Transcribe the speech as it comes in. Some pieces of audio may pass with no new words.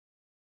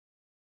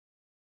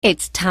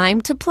It's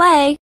time to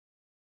play!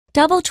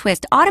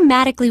 doubleTwist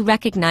automatically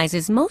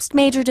recognizes most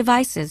major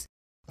devices,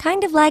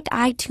 kind of like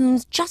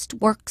iTunes just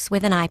works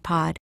with an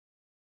iPod.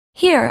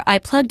 Here, I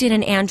plugged in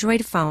an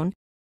Android phone,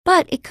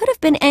 but it could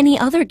have been any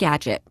other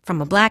gadget, from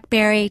a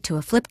BlackBerry to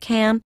a flip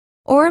cam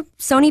or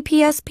Sony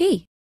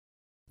PSP.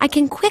 I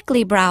can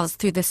quickly browse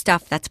through the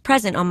stuff that's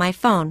present on my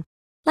phone,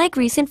 like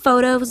recent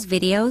photos,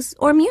 videos,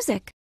 or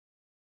music.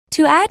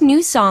 To add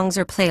new songs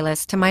or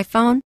playlists to my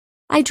phone,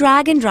 I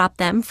drag and drop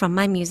them from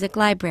my music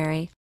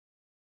library.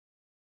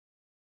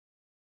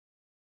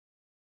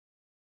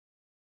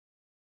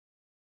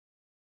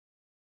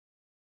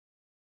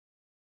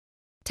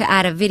 To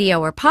add a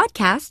video or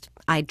podcast,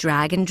 I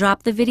drag and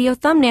drop the video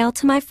thumbnail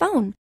to my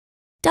phone.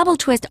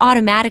 doubleTwist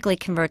automatically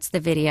converts the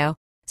video,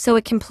 so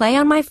it can play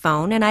on my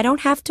phone and I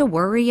don't have to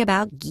worry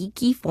about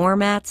geeky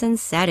formats and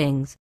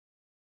settings.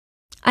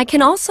 I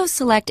can also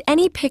select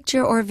any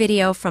picture or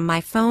video from my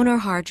phone or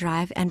hard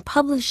drive and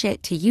publish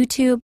it to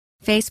YouTube,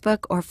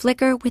 Facebook, or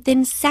Flickr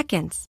within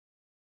seconds.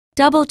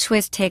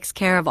 doubleTwist takes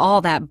care of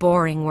all that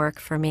boring work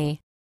for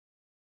me.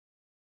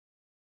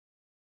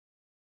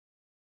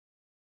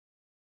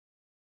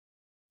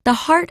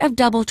 The heart of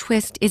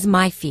doubleTwist is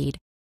my feed,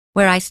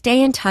 where I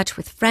stay in touch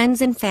with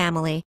friends and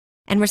family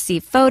and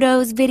receive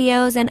photos,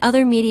 videos, and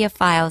other media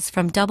files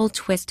from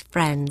doubleTwist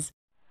friends.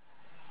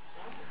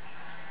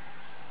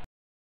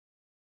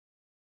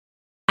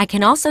 I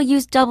can also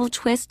use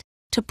doubleTwist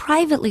to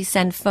privately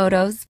send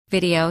photos,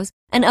 videos,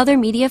 and other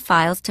media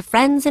files to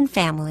friends and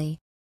family.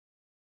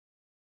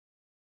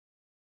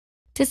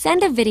 To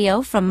send a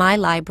video from my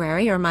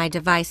library or my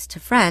device to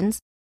friends,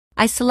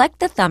 I select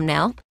the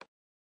thumbnail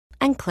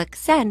and click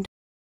Send.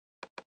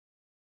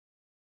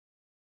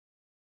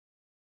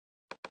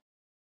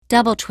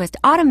 doubleTwist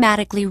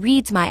automatically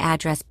reads my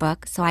address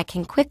book so I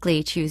can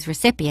quickly choose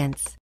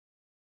recipients.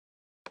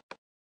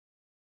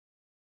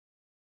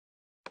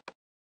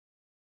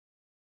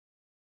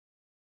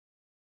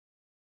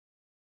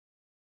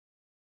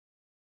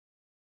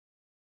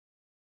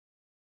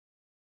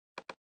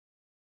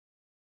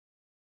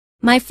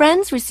 My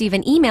friends receive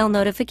an email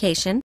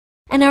notification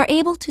and are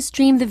able to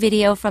stream the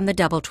video from the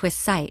doubleTwist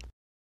site.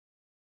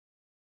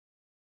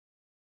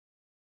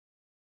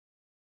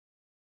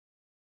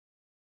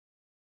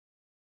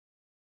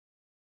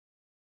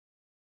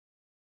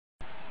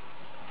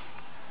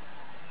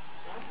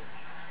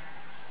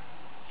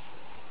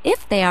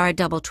 If they are a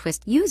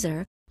doubleTwist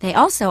user, they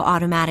also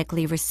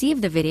automatically receive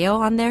the video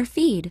on their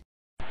feed.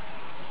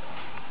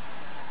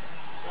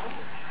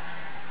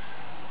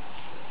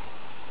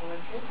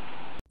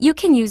 You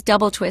can use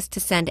doubleTwist to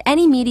send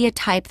any media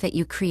type that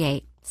you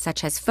create,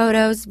 such as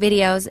photos,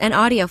 videos, and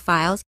audio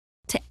files,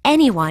 to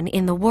anyone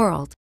in the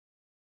world.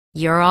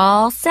 You're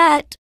all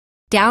set!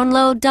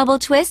 Download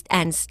doubleTwist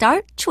and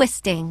start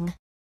twisting!